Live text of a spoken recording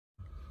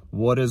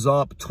What is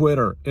up,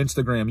 Twitter,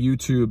 Instagram,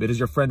 YouTube? It is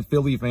your friend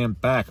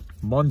PhillyPhan back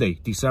Monday,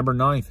 December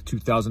 9th,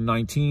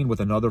 2019 with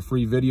another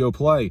free video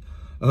play.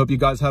 I hope you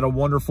guys had a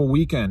wonderful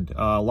weekend.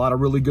 A lot of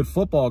really good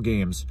football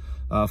games.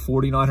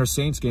 49ers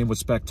Saints game was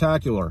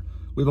spectacular.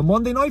 We have a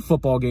Monday night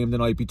football game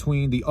tonight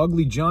between the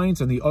ugly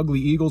Giants and the ugly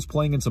Eagles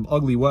playing in some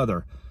ugly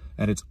weather.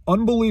 And it's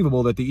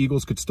unbelievable that the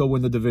Eagles could still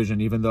win the division,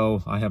 even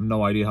though I have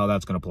no idea how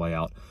that's going to play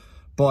out.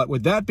 But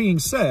with that being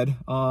said,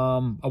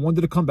 I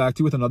wanted to come back to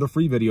you with another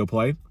free video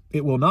play.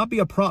 It will not be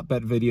a prop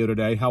bet video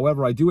today.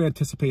 However, I do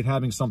anticipate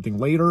having something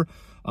later.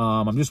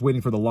 I'm just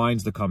waiting for the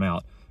lines to come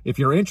out. If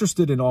you're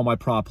interested in all my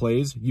prop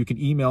plays, you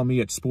can email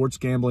me at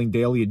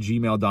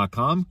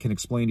sportsgamblingdaily@gmail.com. Can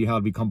explain to you how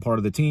to become part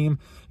of the team.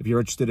 If you're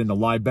interested in the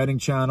live betting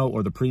channel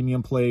or the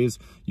premium plays,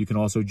 you can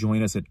also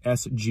join us at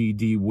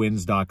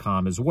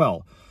sgdwins.com as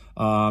well.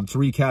 To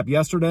recap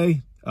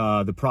yesterday,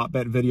 the prop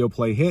bet video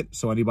play hit,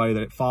 so anybody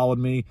that followed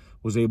me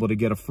was able to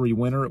get a free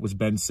winner. It was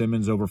Ben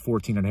Simmons over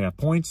 14.5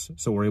 points,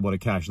 so we're able to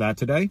cash that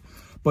today.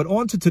 But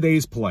on to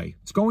today's play.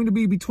 It's going to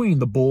be between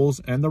the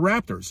Bulls and the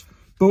Raptors.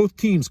 Both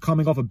teams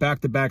coming off a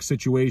back-to-back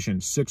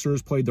situation.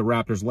 Sixers played the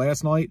Raptors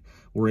last night.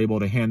 We're able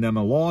to hand them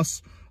a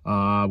loss.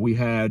 We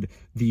had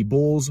the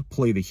Bulls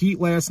play the Heat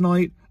last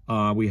night.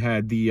 We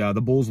had the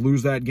Bulls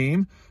lose that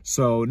game.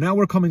 So now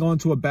we're coming on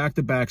to a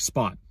back-to-back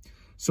spot.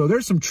 So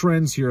there's some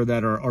trends here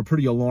that are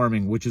pretty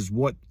alarming, which is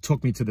what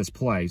took me to this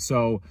play.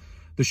 So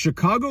the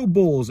Chicago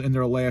Bulls in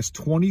their last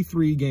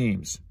 23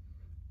 games,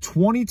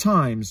 20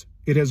 times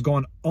it has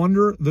gone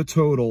under the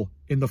total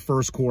in the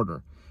first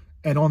quarter.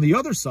 And on the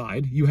other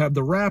side, you have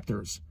the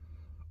Raptors.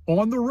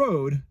 On the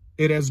road,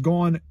 it has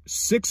gone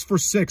 6 for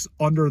 6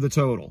 under the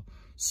total.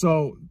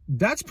 So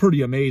that's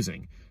pretty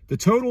amazing. The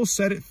total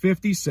set at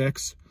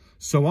 56.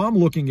 So I'm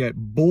looking at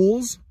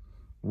Bulls,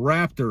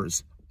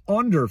 Raptors,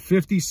 under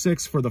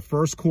 56 for the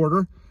first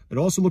quarter. It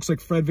also looks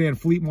like Fred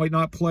VanVleet might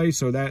not play,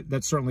 so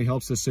that certainly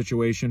helps this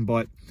situation.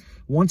 But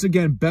once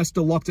again, best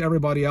of luck to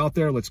everybody out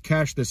there. Let's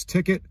cash this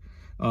ticket.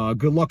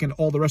 Good luck in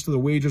all the rest of the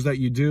wagers that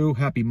you do.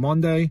 Happy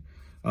Monday.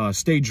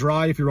 Stay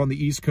dry if you're on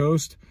the East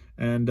Coast.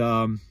 And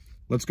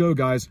let's go,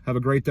 guys. Have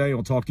a great day.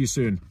 I'll talk to you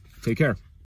soon. Take care.